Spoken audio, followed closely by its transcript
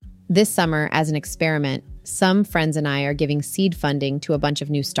This summer, as an experiment, some friends and I are giving seed funding to a bunch of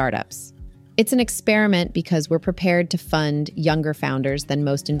new startups. It's an experiment because we're prepared to fund younger founders than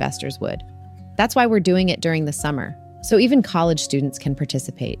most investors would. That's why we're doing it during the summer, so even college students can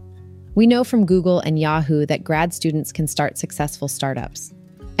participate. We know from Google and Yahoo that grad students can start successful startups.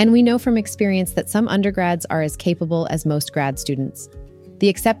 And we know from experience that some undergrads are as capable as most grad students. The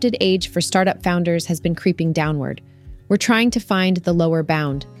accepted age for startup founders has been creeping downward. We're trying to find the lower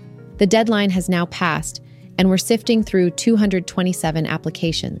bound. The deadline has now passed, and we're sifting through 227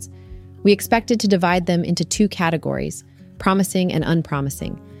 applications. We expected to divide them into two categories, promising and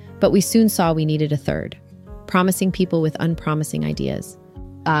unpromising, but we soon saw we needed a third, promising people with unpromising ideas.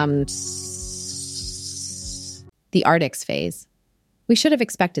 The Arctics phase. We should have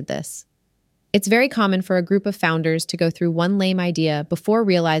expected this. It's very common for a group of founders to go through one lame idea before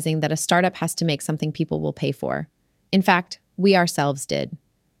realizing that a startup has to make something people will pay for. In fact, we ourselves did.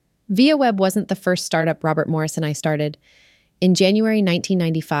 ViaWeb wasn't the first startup Robert Morris and I started. In January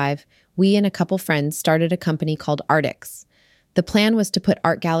 1995, we and a couple friends started a company called Arctics. The plan was to put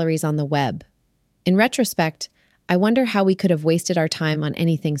art galleries on the web. In retrospect, I wonder how we could have wasted our time on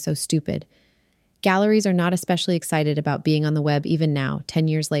anything so stupid. Galleries are not especially excited about being on the web even now, 10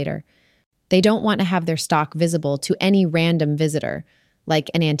 years later. They don't want to have their stock visible to any random visitor,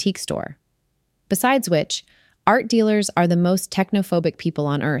 like an antique store. Besides which, art dealers are the most technophobic people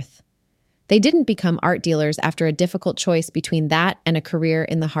on earth. They didn't become art dealers after a difficult choice between that and a career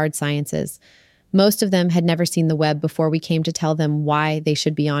in the hard sciences. Most of them had never seen the web before we came to tell them why they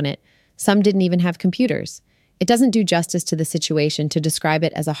should be on it. Some didn't even have computers. It doesn't do justice to the situation to describe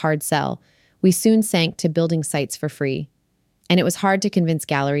it as a hard sell. We soon sank to building sites for free. And it was hard to convince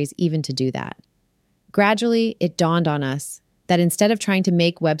galleries even to do that. Gradually, it dawned on us that instead of trying to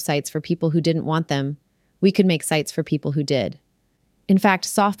make websites for people who didn't want them, we could make sites for people who did. In fact,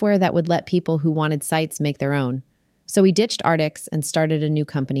 software that would let people who wanted sites make their own. So we ditched Arctics and started a new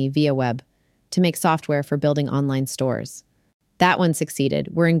company, ViaWeb, to make software for building online stores. That one succeeded.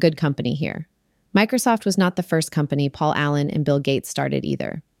 We're in good company here. Microsoft was not the first company Paul Allen and Bill Gates started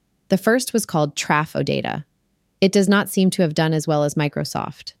either. The first was called Traf-O-Data. It does not seem to have done as well as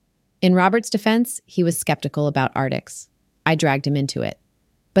Microsoft. In Robert's defense, he was skeptical about Arctics. I dragged him into it.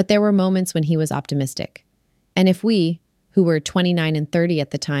 But there were moments when he was optimistic. And if we, who were 29 and 30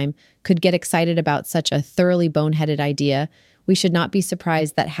 at the time, could get excited about such a thoroughly boneheaded idea, we should not be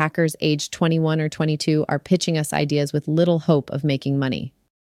surprised that hackers aged 21 or 22 are pitching us ideas with little hope of making money.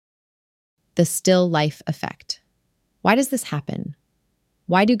 The still life effect. Why does this happen?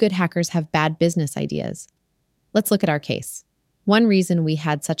 Why do good hackers have bad business ideas? Let's look at our case. One reason we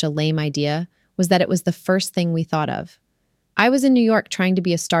had such a lame idea was that it was the first thing we thought of. I was in New York trying to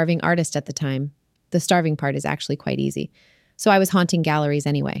be a starving artist at the time. The starving part is actually quite easy. So I was haunting galleries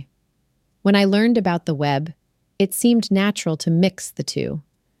anyway. When I learned about the web, it seemed natural to mix the two.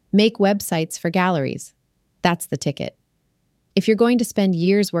 Make websites for galleries. That's the ticket. If you're going to spend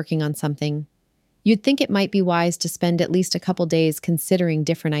years working on something, you'd think it might be wise to spend at least a couple days considering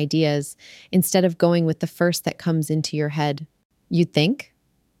different ideas instead of going with the first that comes into your head. You'd think,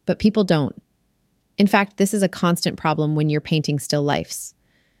 but people don't. In fact, this is a constant problem when you're painting still lifes.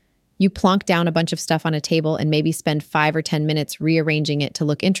 You plonk down a bunch of stuff on a table and maybe spend 5 or 10 minutes rearranging it to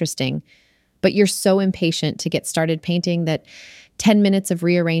look interesting, but you're so impatient to get started painting that 10 minutes of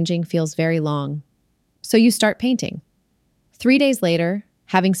rearranging feels very long. So you start painting. 3 days later,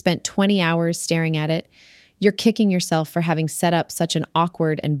 having spent 20 hours staring at it, you're kicking yourself for having set up such an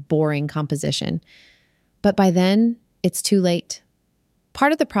awkward and boring composition. But by then, it's too late.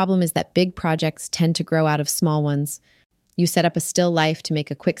 Part of the problem is that big projects tend to grow out of small ones. You set up a still life to make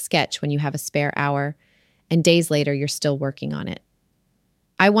a quick sketch when you have a spare hour, and days later, you're still working on it.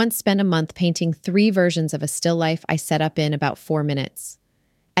 I once spent a month painting 3 versions of a still life I set up in about 4 minutes.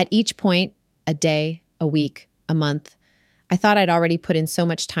 At each point, a day, a week, a month, I thought I'd already put in so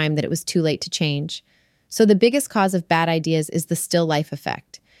much time that it was too late to change. So the biggest cause of bad ideas is the still life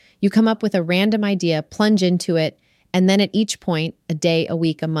effect. You come up with a random idea, plunge into it, and then at each point, a day, a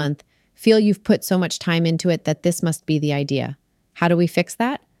week, a month, feel you've put so much time into it that this must be the idea. How do we fix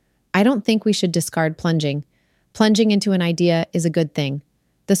that? I don't think we should discard plunging. Plunging into an idea is a good thing.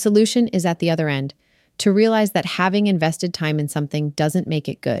 The solution is at the other end, to realize that having invested time in something doesn't make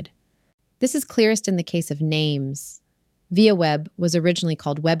it good. This is clearest in the case of names. ViaWeb was originally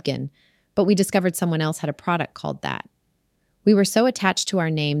called Webgen, but we discovered someone else had a product called that. We were so attached to our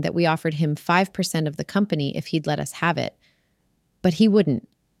name that we offered him 5% of the company if he'd let us have it. But he wouldn't.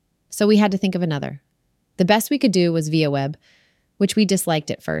 So we had to think of another. The best we could do was ViaWeb, which we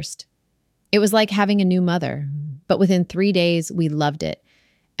disliked at first. It was like having a new mother, but within 3 days, we loved it.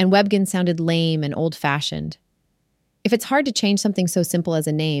 And Webkin sounded lame and old-fashioned. If it's hard to change something so simple as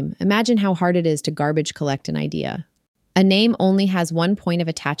a name, imagine how hard it is to garbage collect an idea. A name only has one point of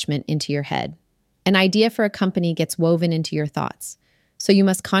attachment into your head. An idea for a company gets woven into your thoughts, so you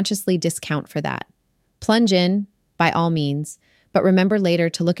must consciously discount for that. Plunge in, by all means, but remember later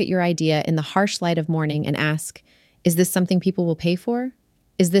to look at your idea in the harsh light of morning and ask, is this something people will pay for?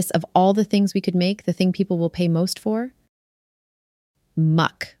 Is this, of all the things we could make, the thing people will pay most for?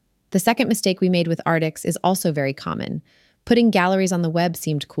 Muck. The second mistake we made with Artix is also very common. Putting galleries on the web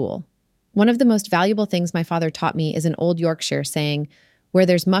seemed cool. One of the most valuable things my father taught me is an old Yorkshire saying, where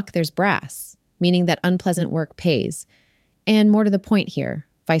there's muck, there's brass, meaning that unpleasant work pays. And more to the point here,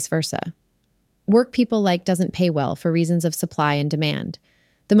 vice versa. Work people like doesn't pay well for reasons of supply and demand.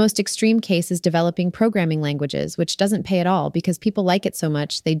 The most extreme case is developing programming languages, which doesn't pay at all because people like it so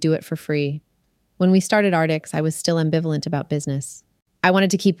much they do it for free. When we started Artix, I was still ambivalent about business. I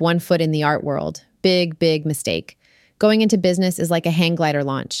wanted to keep one foot in the art world. Big, big mistake. Going into business is like a hang glider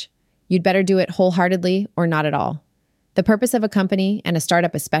launch. You'd better do it wholeheartedly or not at all. The purpose of a company, and a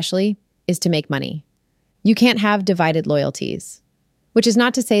startup especially, is to make money. You can't have divided loyalties. Which is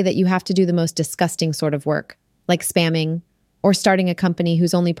not to say that you have to do the most disgusting sort of work, like spamming, or starting a company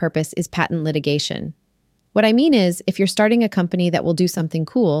whose only purpose is patent litigation. What I mean is, if you're starting a company that will do something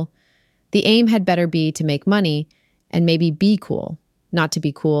cool, the aim had better be to make money and maybe be cool, not to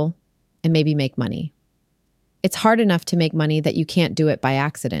be cool and maybe make money. It's hard enough to make money that you can't do it by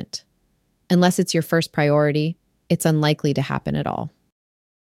accident. Unless it's your first priority, it's unlikely to happen at all.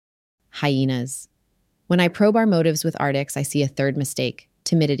 Hyenas. When I probe our motives with Artix, I see a third mistake,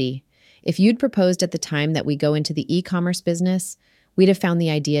 timidity. If you'd proposed at the time that we go into the e-commerce business, we'd have found the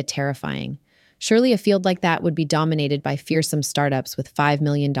idea terrifying. Surely a field like that would be dominated by fearsome startups with $5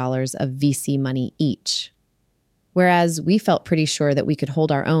 million of VC money each. Whereas we felt pretty sure that we could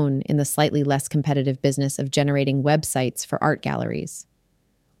hold our own in the slightly less competitive business of generating websites for art galleries.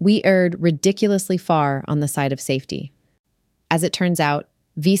 We erred ridiculously far on the side of safety. As it turns out,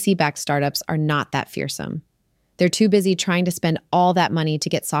 VC-backed startups are not that fearsome. They're too busy trying to spend all that money to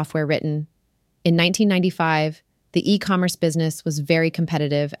get software written. In 1995, the e-commerce business was very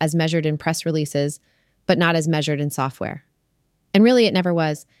competitive as measured in press releases, but not as measured in software. And really, it never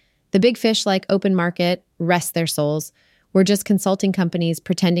was. The big fish like Open Market, rest their souls, were just consulting companies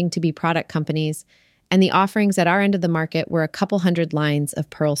pretending to be product companies, and the offerings at our end of the market were a couple hundred lines of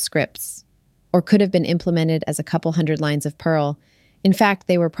Perl scripts, or could have been implemented as a couple hundred lines of Perl. In fact,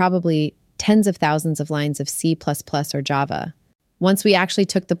 they were probably tens of thousands of lines of C++ or Java. Once we actually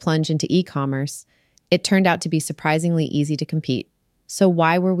took the plunge into e-commerce, it turned out to be surprisingly easy to compete. So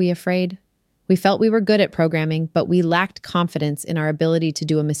why were we afraid? We felt we were good at programming, but we lacked confidence in our ability to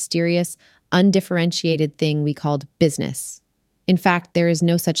do a mysterious, undifferentiated thing we called business. In fact, there is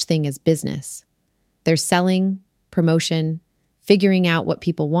no such thing as business. There's selling, promotion, figuring out what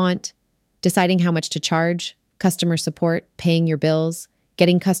people want, deciding how much to charge, customer support, paying your bills,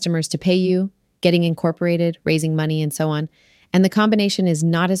 getting customers to pay you, getting incorporated, raising money, and so on. And the combination is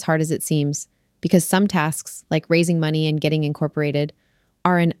not as hard as it seems, because some tasks, like raising money and getting incorporated,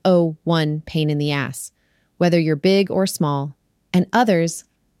 are an one pain in the ass, whether you're big or small. And others,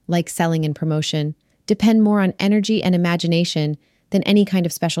 like selling and promotion, depend more on energy and imagination than any kind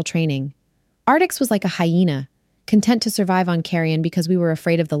of special training. Artix was like a hyena, content to survive on carrion because we were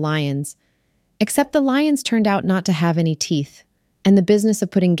afraid of the lions. Except the lions turned out not to have any teeth, and the business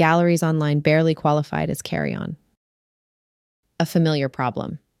of putting galleries online barely qualified as carry-on. A familiar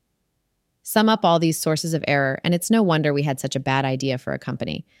problem. Sum up all these sources of error, and it's no wonder we had such a bad idea for a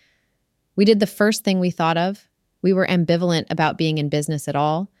company. We did the first thing we thought of. We were ambivalent about being in business at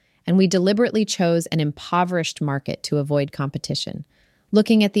all, and we deliberately chose an impoverished market to avoid competition.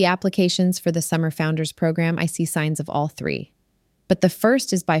 Looking at the applications for the Summer Founders Program, I see signs of all three. But the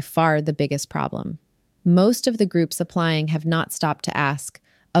first is by far the biggest problem. Most of the groups applying have not stopped to ask,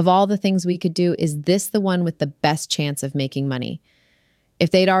 of all the things we could do, is this the one with the best chance of making money?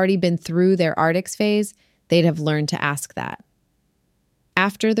 If they'd already been through their Artix phase, they'd have learned to ask that.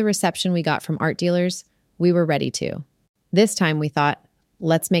 After the reception we got from art dealers, we were ready to. This time we thought,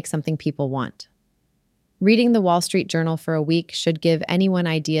 let's make something people want. Reading the Wall Street Journal for a week should give anyone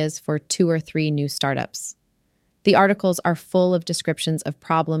ideas for 2 or 3 new startups. The articles are full of descriptions of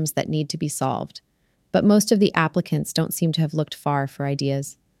problems that need to be solved, but most of the applicants don't seem to have looked far for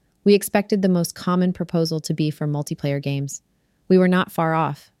ideas. We expected the most common proposal to be for multiplayer games. We were not far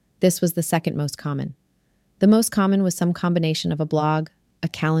off. This was the second most common. The most common was some combination of a blog, a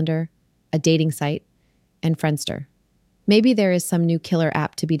calendar, a dating site, and Friendster. Maybe there is some new killer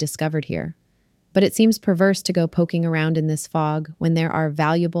app to be discovered here. But it seems perverse to go poking around in this fog when there are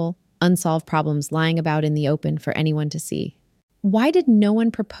valuable, unsolved problems lying about in the open for anyone to see. Why did no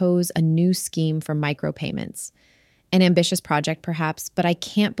one propose a new scheme for micropayments? An ambitious project, perhaps, but I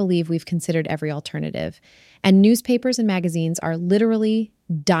can't believe we've considered every alternative. And newspapers and magazines are literally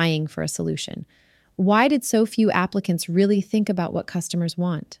dying for a solution. Why did so few applicants really think about what customers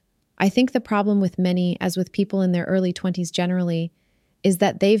want? I think the problem with many, as with people in their early 20s generally, is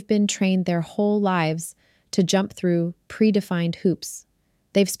that they've been trained their whole lives to jump through predefined hoops.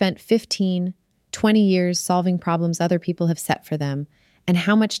 They've spent 15, 20 years solving problems other people have set for them, and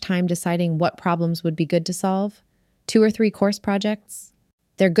how much time deciding what problems would be good to solve? 2 or 3 course projects?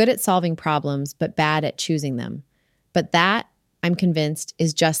 They're good at solving problems, but bad at choosing them. But that, I'm convinced,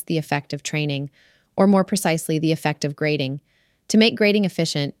 is just the effect of training, or more precisely, the effect of grading. To make grading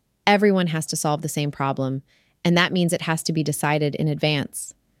efficient, everyone has to solve the same problem, and that means it has to be decided in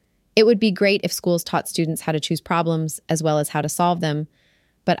advance. It would be great if schools taught students how to choose problems as well as how to solve them,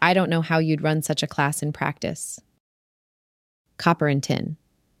 but I don't know how you'd run such a class in practice. Copper and tin.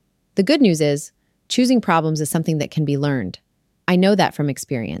 The good news is, choosing problems is something that can be learned. I know that from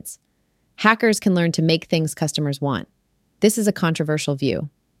experience. Hackers can learn to make things customers want. This is a controversial view.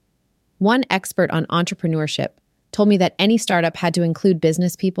 One expert on entrepreneurship told me that any startup had to include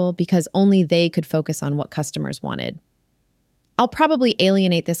business people because only they could focus on what customers wanted. I'll probably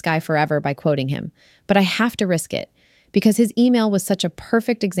alienate this guy forever by quoting him, but I have to risk it because his email was such a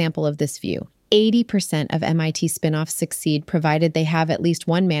perfect example of this view. 80% of MIT spinoffs succeed provided they have at least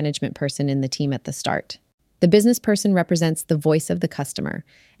one management person in the team at the start. The business person represents the voice of the customer,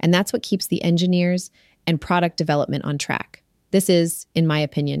 and that's what keeps the engineers and product development on track. This is, in my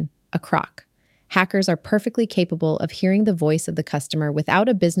opinion, a crock. Hackers are perfectly capable of hearing the voice of the customer without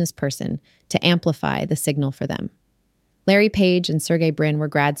a business person to amplify the signal for them. Larry Page and Sergey Brin were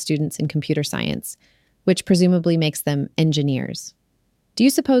grad students in computer science, which presumably makes them engineers. Do you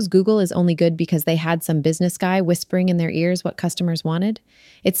suppose Google is only good because they had some business guy whispering in their ears what customers wanted?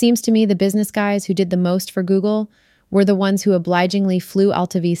 It seems to me the business guys who did the most for Google were the ones who obligingly flew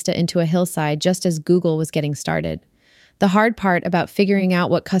Alta Vista into a hillside just as Google was getting started. The hard part about figuring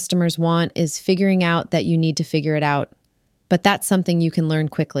out what customers want is figuring out that you need to figure it out. But that's something you can learn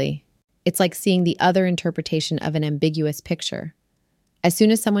quickly. It's like seeing the other interpretation of an ambiguous picture. As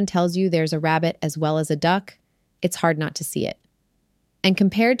soon as someone tells you there's a rabbit as well as a duck, it's hard not to see it. And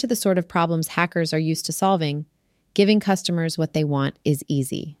compared to the sort of problems hackers are used to solving, giving customers what they want is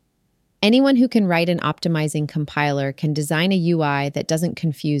easy. Anyone who can write an optimizing compiler can design a UI that doesn't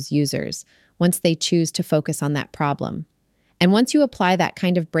confuse users once they choose to focus on that problem. And once you apply that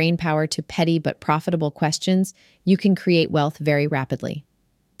kind of brain power to petty but profitable questions, you can create wealth very rapidly.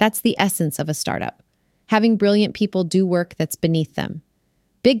 That's the essence of a startup, having brilliant people do work that's beneath them.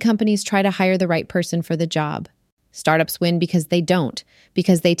 Big companies try to hire the right person for the job. Startups win because they don't,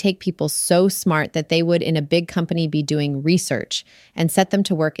 because they take people so smart that they would in a big company be doing research and set them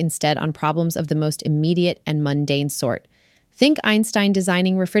to work instead on problems of the most immediate and mundane sort. Think Einstein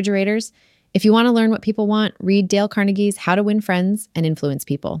designing refrigerators. If you want to learn what people want, read Dale Carnegie's How to Win Friends and Influence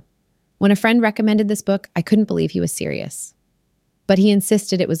People. When a friend recommended this book, I couldn't believe he was serious. But he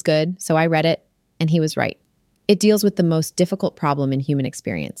insisted it was good, so I read it, and he was right. It deals with the most difficult problem in human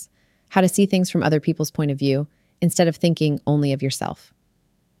experience, how to see things from other people's point of view, instead of thinking only of yourself.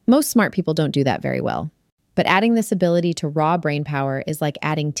 Most smart people don't do that very well, but adding this ability to raw brain power is like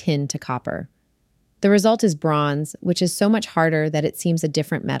adding tin to copper. The result is bronze, which is so much harder that it seems a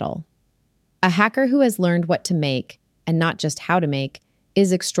different metal. A hacker who has learned what to make, and not just how to make,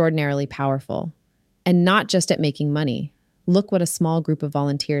 is extraordinarily powerful. And not just at making money. Look what a small group of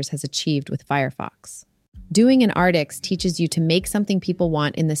volunteers has achieved with Firefox. Doing an Artix teaches you to make something people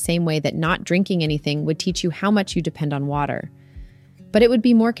want in the same way that not drinking anything would teach you how much you depend on water. But it would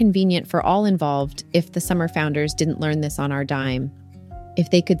be more convenient for all involved if the summer founders didn't learn this on our dime, if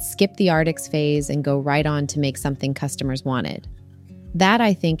they could skip the Artix phase and go right on to make something customers wanted. That,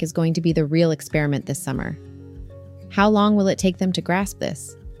 I think, is going to be the real experiment this summer. How long will it take them to grasp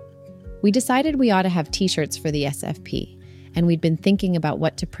this? We decided we ought to have t-shirts for the SFP, and we'd been thinking about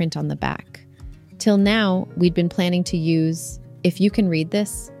what to print on the back. Till now, we'd been planning to use, if you can read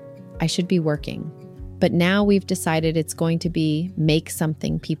this, I should be working. But now we've decided it's going to be make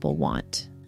something people want.